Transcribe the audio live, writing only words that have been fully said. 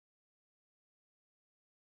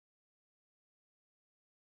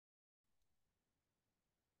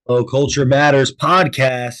Oh, Culture Matters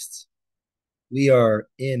podcast. We are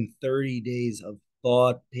in 30 days of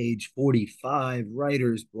thought, page 45,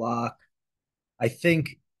 writer's block. I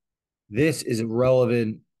think this is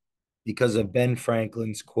relevant because of Ben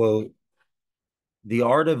Franklin's quote: The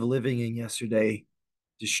art of living in yesterday,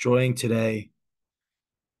 destroying today.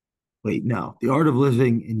 Wait, no, the art of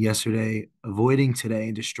living in yesterday, avoiding today,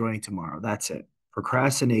 and destroying tomorrow. That's it.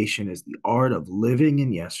 Procrastination is the art of living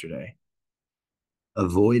in yesterday,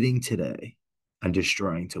 avoiding today, and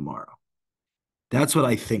destroying tomorrow. That's what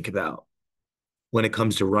I think about when it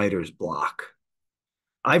comes to writer's block.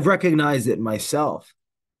 I've recognized it myself,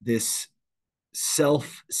 this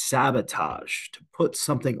self sabotage to put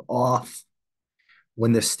something off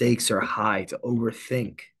when the stakes are high, to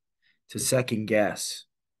overthink, to second guess.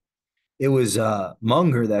 It was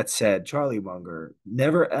Munger that said, Charlie Munger,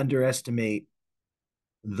 never underestimate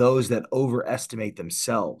those that overestimate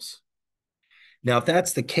themselves. Now, if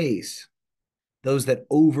that's the case, those that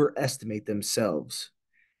overestimate themselves,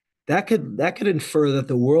 that could infer that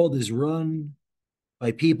the world is run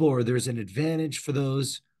by people, or there's an advantage for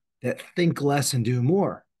those that think less and do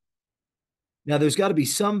more. Now, there's got to be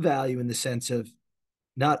some value in the sense of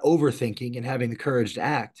not overthinking and having the courage to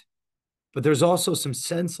act, but there's also some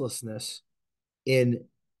senselessness in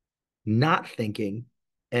not thinking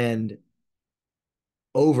and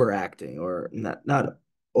overacting, or not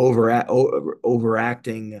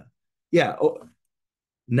overacting. Yeah,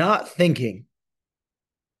 not thinking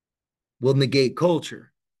will negate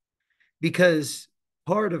culture, because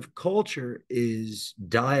part of culture is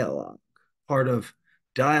dialogue. Part of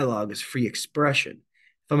dialogue is free expression.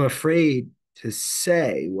 If I'm afraid to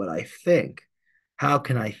say what I think, how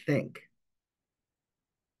can I think?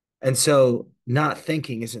 And so, not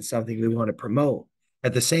thinking isn't something we want to promote.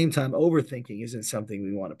 At the same time, overthinking isn't something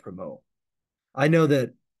we want to promote. I know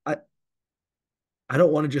that I, I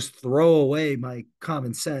don't want to just throw away my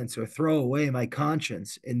common sense or throw away my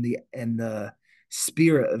conscience in the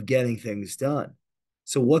spirit of getting things done.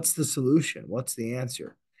 So what's the solution? What's the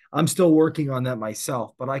answer? I'm still working on that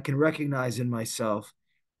myself, but I can recognize in myself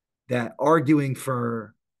that arguing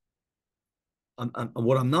for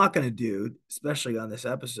what I'm not going to do, especially on this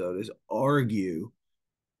episode, is argue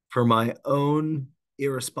for my own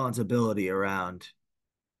irresponsibility around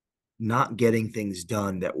not getting things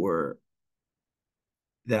done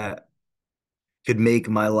that could make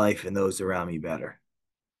my life and those around me better.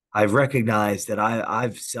 I've recognized that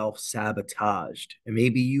I've self sabotaged, and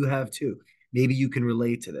maybe you have too. Maybe you can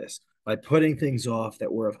relate to this by putting things off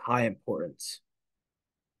that were of high importance,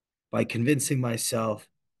 by convincing myself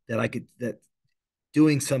that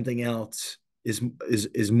doing something else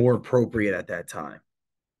is more appropriate at that time.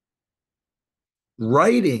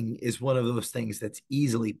 Writing is one of those things that's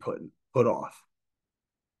easily put off.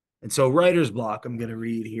 And so, writer's block, I'm going to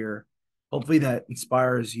read here. Hopefully, that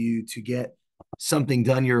inspires you to get something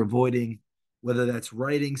done you're avoiding, whether that's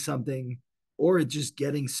writing something or just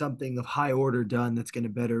getting something of high order done that's going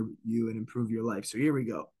to better you and improve your life. So, here we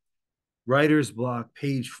go. Writer's block,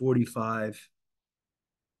 page 45.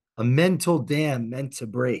 A mental dam meant to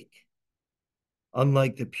break.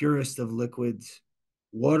 Unlike the purest of liquids,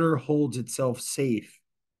 water holds itself safe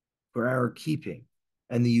for our keeping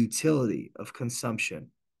and the utility of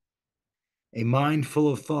consumption. A mind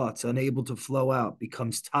full of thoughts unable to flow out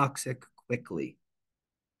becomes toxic quickly.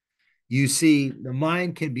 You see, the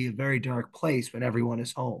mind can be a very dark place when everyone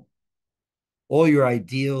is home. All your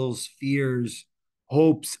ideals, fears,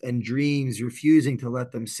 hopes, and dreams refusing to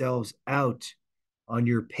let themselves out on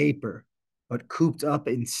your paper, but cooped up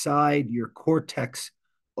inside your cortex,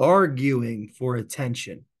 arguing for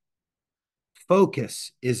attention.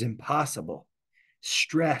 Focus is impossible.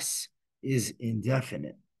 Stress is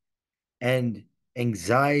indefinite. And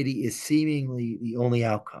anxiety is seemingly the only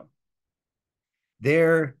outcome.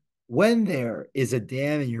 There, when there is a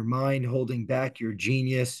dam in your mind holding back your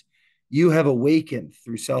genius, you have awakened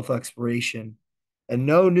through self exploration, and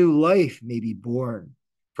no new life may be born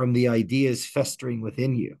from the ideas festering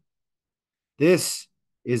within you. This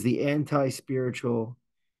is the anti spiritual,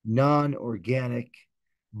 non organic,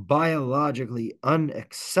 biologically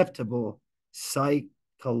unacceptable,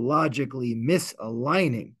 psychologically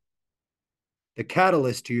misaligning, the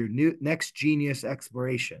catalyst to your next genius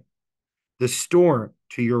exploration, the storm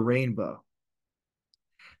to your rainbow.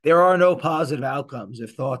 There are no positive outcomes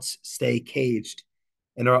if thoughts stay caged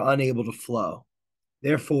and are unable to flow.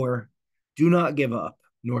 Therefore, do not give up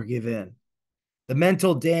nor give in. The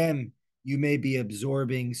mental dam you may be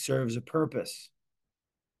absorbing serves a purpose.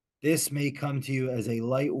 This may come to you as a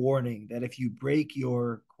light warning that if you break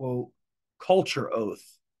your quote culture oath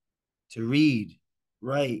to read,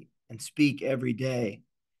 write, and speak every day,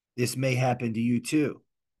 This may happen to you too.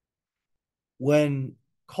 When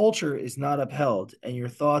culture is not upheld and your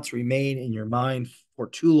thoughts remain in your mind for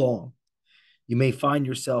too long, you may find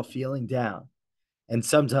yourself feeling down and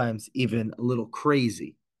sometimes even a little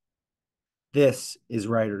crazy. This is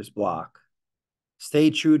writer's block. Stay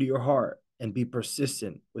true to your heart and be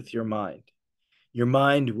persistent with your mind. Your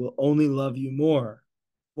mind will only love you more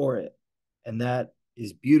for it. And that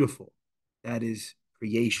is beautiful. That is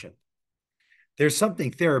creation. There's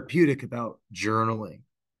something therapeutic about journaling.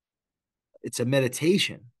 It's a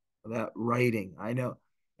meditation about writing. I know.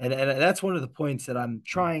 And that's one of the points that I'm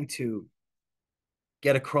trying to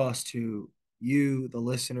get across to you, the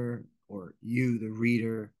listener, or you, the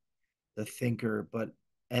reader, the thinker, but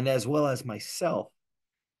and as well as myself,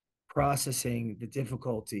 processing the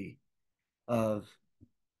difficulty of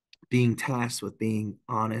being tasked with being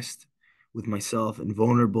honest with myself and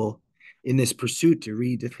vulnerable in this pursuit to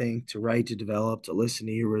read, to think, to write, to develop, to listen,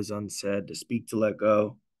 to hear what is unsaid, to speak, to let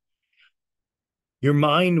go. Your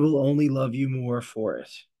mind will only love you more for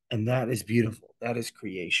it. And that is beautiful. That is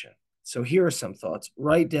creation. So here are some thoughts.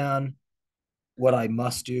 Write down what I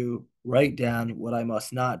must do, write down what I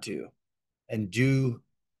must not do, and do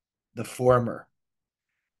the former.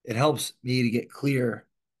 It helps me to get clear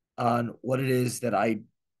on what it is that I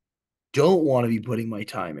don't want to be putting my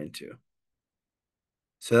time into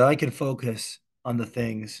so that I can focus on the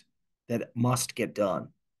things that must get done.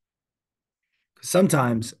 Because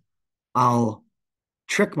sometimes I'll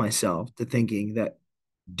trick myself to thinking that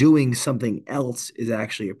doing something else is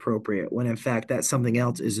actually appropriate when in fact that something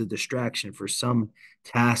else is a distraction for some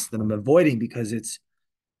task that I'm avoiding because it's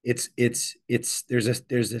there's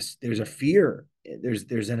a fear,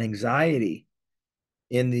 there's an anxiety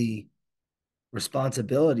in the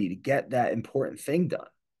responsibility to get that important thing done.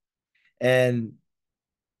 And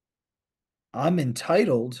I'm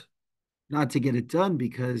entitled not to get it done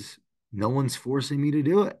because no one's forcing me to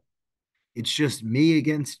do it. It's just me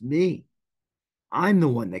against me. I'm the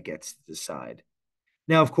one that gets to decide.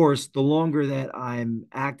 Now, of course, the longer that I'm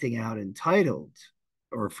acting out entitled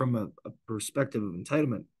or from a perspective of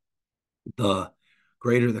entitlement, the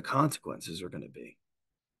greater the consequences are going to be.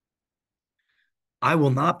 I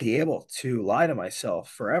will not be able to lie to myself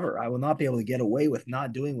forever. I will not be able to get away with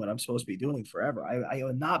not doing what I'm supposed to be doing forever. I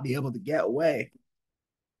will not be able to get away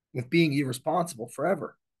with being irresponsible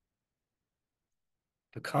forever.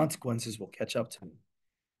 The consequences will catch up to me,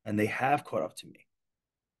 and they have caught up to me.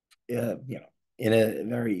 In a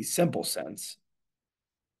very simple sense,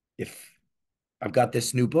 if I've got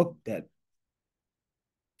this new book that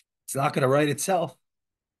it's not going to write itself,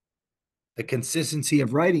 the consistency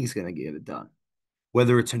of writing is going to get it done.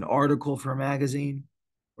 Whether it's an article for a magazine,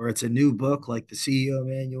 or it's a new book like the CEO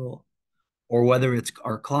manual, or whether it's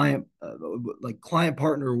our client, like client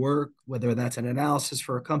partner work, whether that's an analysis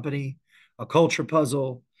for a company, a culture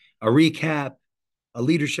puzzle, a recap, a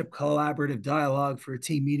leadership collaborative dialogue for a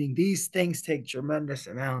team meeting. These things take tremendous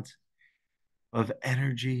amounts of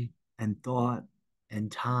energy and thought and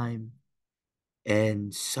time.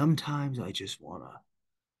 And sometimes I just want to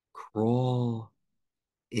crawl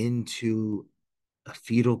into a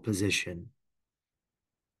fetal position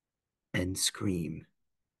and scream.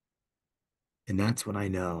 And that's when I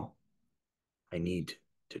know I need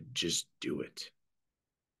to just do it.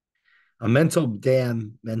 A mental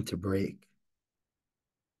dam meant to break.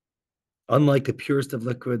 Unlike the purest of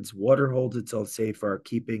liquids, water holds itself safe for our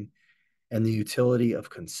keeping and the utility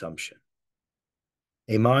of consumption.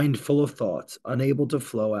 A mind full of thoughts, unable to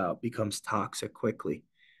flow out, becomes toxic quickly.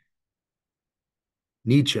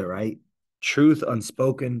 Nietzsche, right? Truth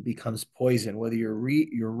unspoken becomes poison. Whether you're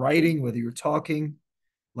writing, whether you're talking,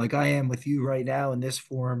 like I am with you right now in this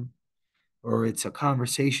form, or it's a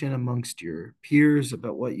conversation amongst your peers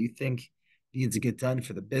about what you think needs to get done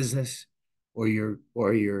for the business, or your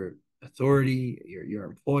authority, your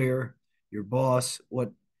employer, your boss,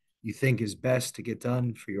 what you think is best to get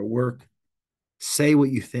done for your work. Say what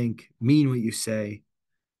you think, mean what you say.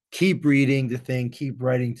 Keep reading to think, keep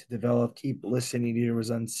writing to develop, keep listening to hear what was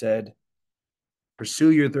unsaid.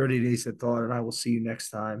 Pursue your 30 days of thought, and I will see you next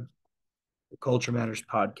time. The Culture Matters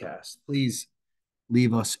podcast. Please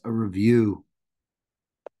leave us a review